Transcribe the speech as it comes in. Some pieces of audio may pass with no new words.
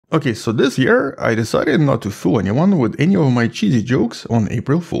Okay, so this year I decided not to fool anyone with any of my cheesy jokes on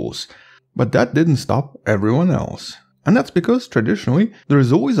April Fools. But that didn't stop everyone else. And that's because traditionally there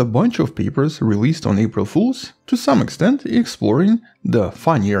is always a bunch of papers released on April Fools, to some extent exploring the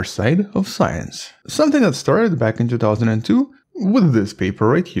funnier side of science. Something that started back in 2002 with this paper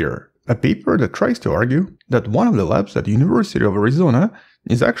right here. A paper that tries to argue that one of the labs at the University of Arizona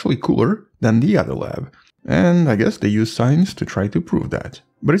is actually cooler than the other lab. And I guess they use science to try to prove that.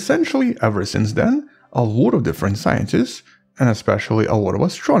 But essentially, ever since then, a lot of different scientists, and especially a lot of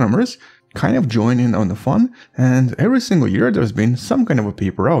astronomers, kind of join in on the fun, and every single year there's been some kind of a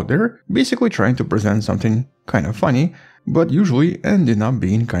paper out there, basically trying to present something kind of funny, but usually ending up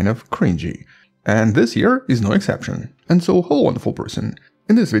being kind of cringy. And this year is no exception. And so, hello wonderful person.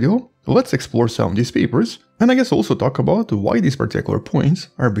 In this video, let's explore some of these papers, and I guess also talk about why these particular points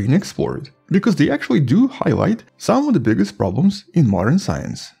are being explored. Because they actually do highlight some of the biggest problems in modern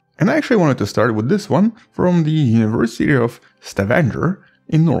science. And I actually wanted to start with this one from the University of Stavanger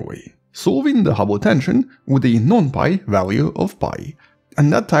in Norway. Solving the Hubble tension with a non-pi value of pi.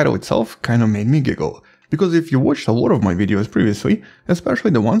 And that title itself kind of made me giggle. Because if you watched a lot of my videos previously,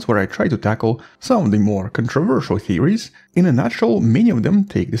 especially the ones where I try to tackle some of the more controversial theories, in a nutshell, many of them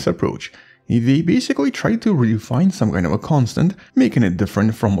take this approach. They basically try to redefine some kind of a constant, making it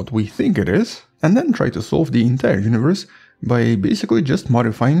different from what we think it is, and then try to solve the entire universe by basically just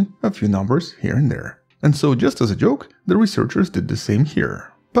modifying a few numbers here and there. And so just as a joke, the researchers did the same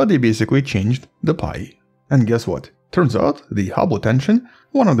here. But they basically changed the pi. And guess what? Turns out the Hubble tension,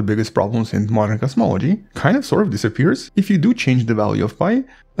 one of the biggest problems in modern cosmology, kind of sort of disappears if you do change the value of pi,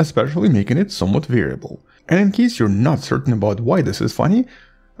 especially making it somewhat variable. And in case you're not certain about why this is funny,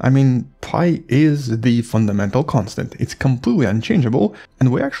 I mean, pi is the fundamental constant. It's completely unchangeable,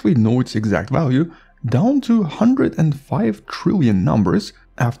 and we actually know its exact value down to 105 trillion numbers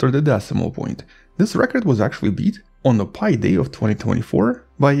after the decimal point. This record was actually beat on the Pi Day of 2024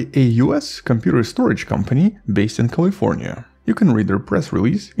 by a US computer storage company based in California. You can read their press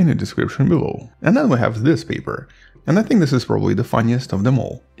release in the description below. And then we have this paper, and I think this is probably the funniest of them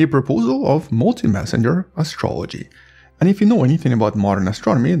all. A proposal of multi-messenger astrology. And if you know anything about modern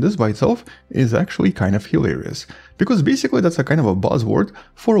astronomy, this by itself is actually kind of hilarious. Because basically that's a kind of a buzzword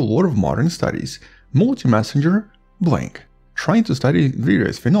for a lot of modern studies. Multi-messenger blank. Trying to study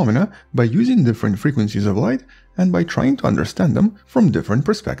various phenomena by using different frequencies of light and by trying to understand them from different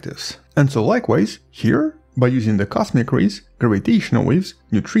perspectives. And so likewise, here, by using the cosmic rays, gravitational waves,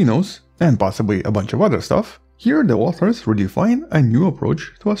 neutrinos, and possibly a bunch of other stuff, here the authors redefine a new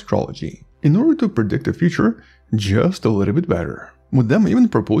approach to astrology in order to predict the future just a little bit better. With them even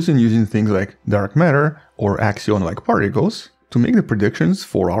proposing using things like dark matter or axion-like particles to make the predictions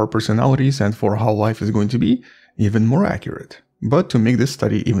for our personalities and for how life is going to be even more accurate. But to make this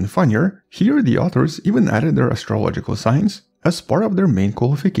study even funnier, here the authors even added their astrological signs as part of their main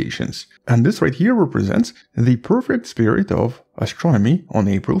qualifications. And this right here represents the perfect spirit of astronomy on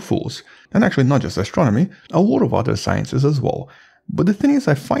April Fools. And actually not just astronomy, a lot of other sciences as well. But the thing is,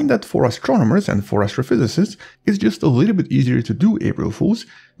 I find that for astronomers and for astrophysicists, it's just a little bit easier to do April Fools,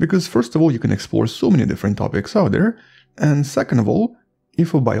 because first of all, you can explore so many different topics out there, and second of all,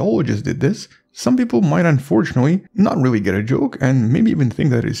 if a biologist did this, some people might unfortunately not really get a joke and maybe even think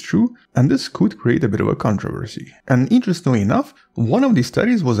that it's true, and this could create a bit of a controversy. And interestingly enough, one of these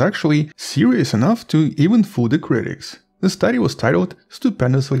studies was actually serious enough to even fool the critics. The study was titled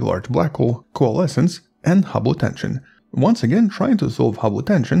Stupendously Large Black Hole Coalescence and Hubble Tension. Once again trying to solve Hubble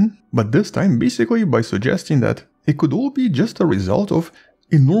tension, but this time basically by suggesting that it could all be just a result of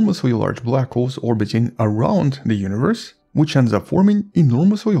enormously large black holes orbiting around the universe, which ends up forming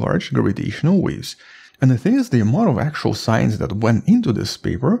enormously large gravitational waves. And the thing is, the amount of actual science that went into this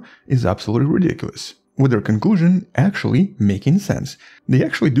paper is absolutely ridiculous, with their conclusion actually making sense. They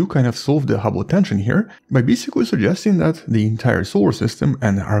actually do kind of solve the Hubble tension here by basically suggesting that the entire solar system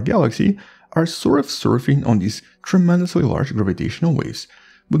and our galaxy are sort of surfing on these tremendously large gravitational waves,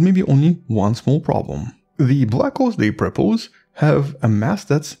 with maybe only one small problem. The black holes they propose have a mass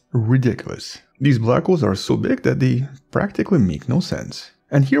that's ridiculous. These black holes are so big that they practically make no sense.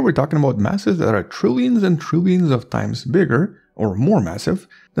 And here we're talking about masses that are trillions and trillions of times bigger, or more massive,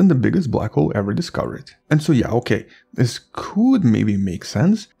 than the biggest black hole ever discovered. And so yeah, okay, this could maybe make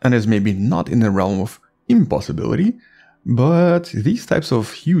sense, and is maybe not in the realm of impossibility, but these types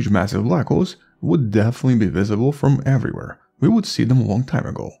of huge massive black holes would definitely be visible from everywhere. We would see them a long time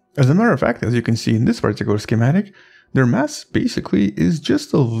ago. As a matter of fact, as you can see in this particular schematic, their mass basically is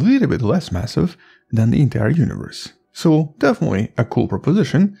just a little bit less massive than the entire universe. So definitely a cool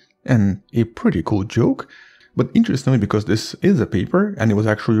proposition and a pretty cool joke, But interestingly, because this is a paper and it was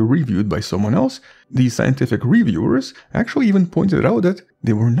actually reviewed by someone else, the scientific reviewers actually even pointed out that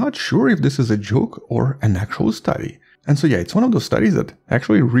they were not sure if this is a joke or an actual study. And so yeah, it's one of those studies that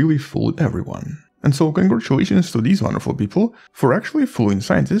actually really fooled everyone. And so congratulations to these wonderful people for actually fooling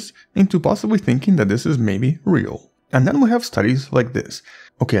scientists into possibly thinking that this is maybe real. And then we have studies like this.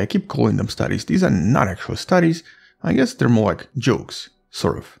 Okay, I keep calling them studies. These are not actual studies. I guess they're more like jokes,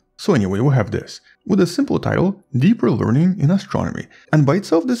 sort of. So anyway, we have this, with a simple title, Deeper Learning in Astronomy. And by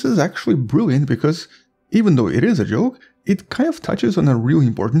itself, this is actually brilliant because even though it is a joke, it kind of touches on a really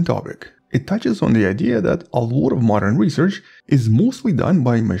important topic. It touches on the idea that a lot of modern research is mostly done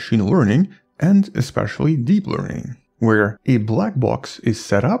by machine learning and especially deep learning, where a black box is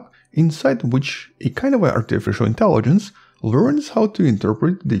set up inside which a kind of artificial intelligence learns how to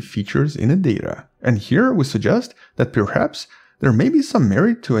interpret the features in the data. And here we suggest that perhaps there may be some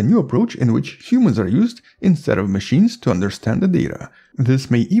merit to a new approach in which humans are used instead of machines to understand the data.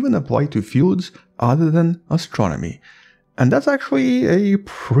 This may even apply to fields other than astronomy. And that's actually a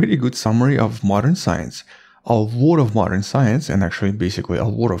pretty good summary of modern science. A lot of modern science, and actually basically a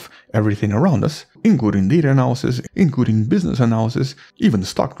lot of everything around us, including data analysis, including business analysis, even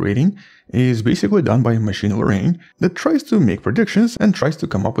stock trading, is basically done by machine learning that tries to make predictions and tries to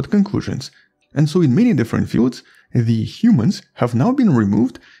come up with conclusions. And so in many different fields, the humans have now been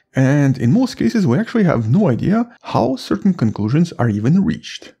removed, and in most cases we actually have no idea how certain conclusions are even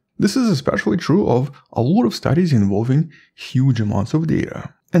reached. This is especially true of a lot of studies involving huge amounts of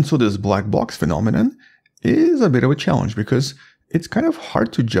data. And so this black box phenomenon is a bit of a challenge because it's kind of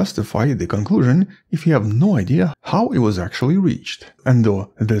hard to justify the conclusion if you have no idea how it was actually reached. And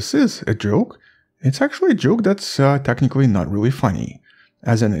though this is a joke, it's actually a joke that's technically not really funny,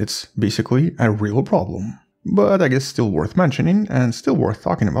 as in it's basically a real problem. But I guess still worth mentioning and still worth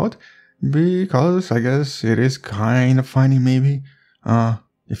talking about, because I guess it is kind of funny maybe,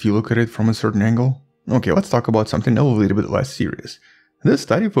 if you look at it from a certain angle. Okay, let's talk about something a little bit less serious. This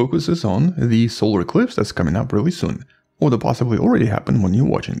study focuses on the solar eclipse that's coming up really soon, or that possibly already happened when you're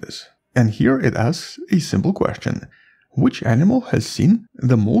watching this. And here it asks a simple question. Which animal has seen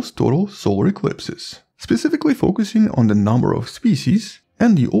the most total solar eclipses? Specifically focusing on the number of species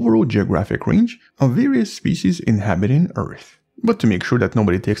and the overall geographic range of various species inhabiting Earth. But to make sure that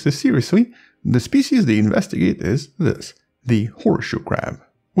nobody takes this seriously, the species they investigate is this, the horseshoe crab.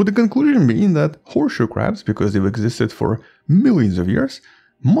 With the conclusion being that horseshoe crabs, because they've existed for millions of years,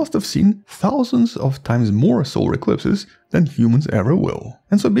 must have seen thousands of times more solar eclipses than humans ever will.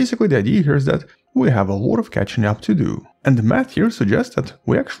 And so basically the idea here is that we have a lot of catching up to do. And the math here suggests that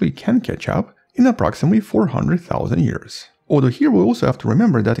we actually can catch up in approximately 400,000 years. Although here we also have to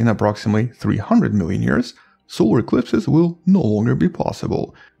remember that in approximately 300 million years, solar eclipses will no longer be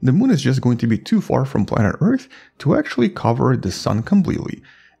possible. The moon is just going to be too far from planet Earth to actually cover the sun completely.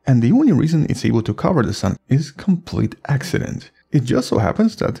 And the only reason it's able to cover the sun is complete accident. It just so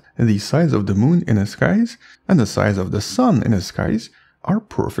happens that the size of the moon in the skies and the size of the sun in the skies are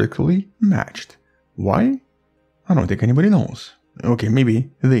perfectly matched. Why? I don't think anybody knows. Okay,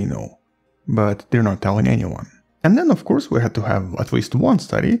 maybe they know, but they're not telling anyone. And then of course we had to have at least one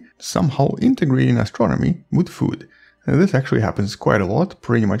study somehow integrating astronomy with food. This actually happens quite a lot,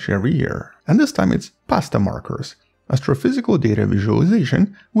 pretty much every year. And this time it's pasta markers. Astrophysical data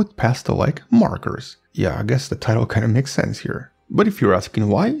visualization with pasta-like markers. Yeah, I guess the title kind of makes sense here. But if you're asking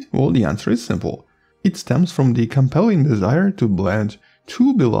why, well, the answer is simple. It stems from the compelling desire to blend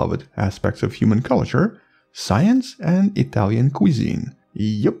two beloved aspects of human culture, science and Italian cuisine.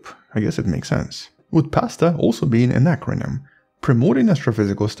 Yup, I guess it makes sense. With PASTA also being an acronym, promoting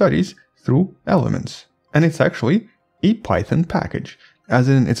astrophysical studies through elements. And it's actually a Python package, as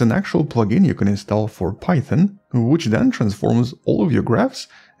in it's an actual plugin you can install for Python, which then transforms all of your graphs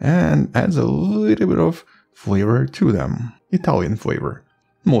and adds a little bit of flavor to them. Italian flavor,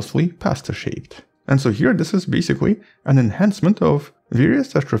 mostly pasta shaped. And so here this is basically an enhancement of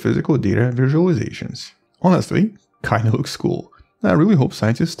various astrophysical data visualizations. Honestly, kinda looks cool. I really hope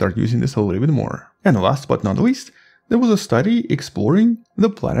scientists start using this a little bit more. And last but not least, there was a study exploring the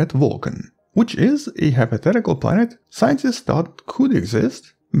planet Vulcan, which is a hypothetical planet scientists thought could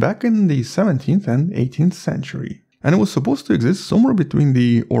exist back in the 17th and 18th century. And it was supposed to exist somewhere between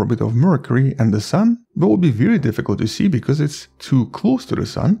the orbit of Mercury and the Sun, but would be very difficult to see because it's too close to the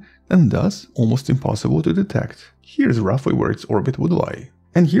Sun and thus almost impossible to detect. Here's roughly where its orbit would lie.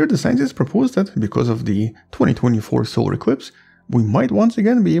 And here the scientists proposed that because of the 2024 solar eclipse, we might once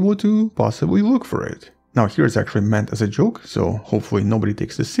again be able to possibly look for it. Now here it's actually meant as a joke, so hopefully nobody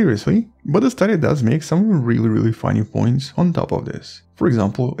takes this seriously, but the study does make some really funny points on top of this. For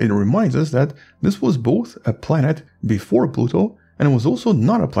example, it reminds us that this was both a planet before Pluto and it was also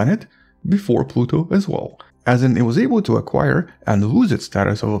not a planet before Pluto as well. As in, it was able to acquire and lose its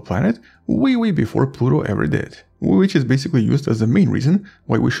status of a planet way before Pluto ever did, which is basically used as the main reason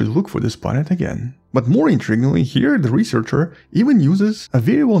why we should look for this planet again. But more intriguingly, here the researcher even uses a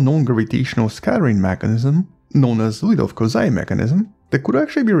very well-known gravitational scattering mechanism known as Lidov-Kozai mechanism that could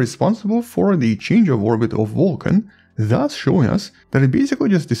actually be responsible for the change of orbit of Vulcan, thus showing us that it basically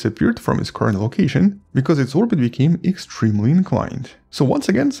just disappeared from its current location because its orbit became extremely inclined. So once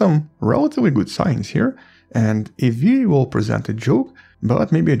again, some relatively good science here, and a very well presented joke,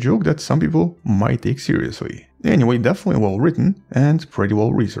 but maybe a joke that some people might take seriously. Anyway, definitely well written and pretty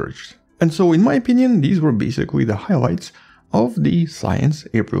well researched. And so in my opinion, these were basically the highlights of the Science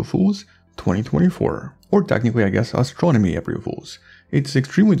April Fools 2024. Or technically, I guess, Astronomy April Fools. It's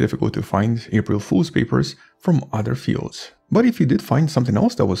extremely difficult to find April Fool's papers from other fields. But if you did find something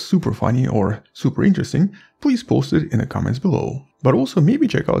else that was super funny or super interesting, please post it in the comments below. But also maybe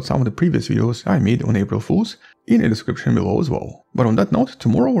check out some of the previous videos I made on April Fools in the description below as well. But on that note,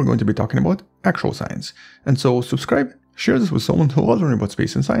 tomorrow we're going to be talking about actual science. And so subscribe, share this with someone who loves learning about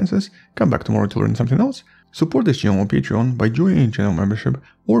space and sciences, come back tomorrow to learn something else, support this channel on Patreon by joining a channel membership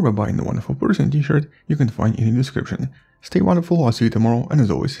or by buying the Wonderful Person t-shirt you can find in the description. Stay wonderful, I'll see you tomorrow, and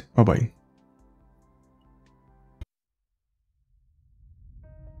as always, bye bye.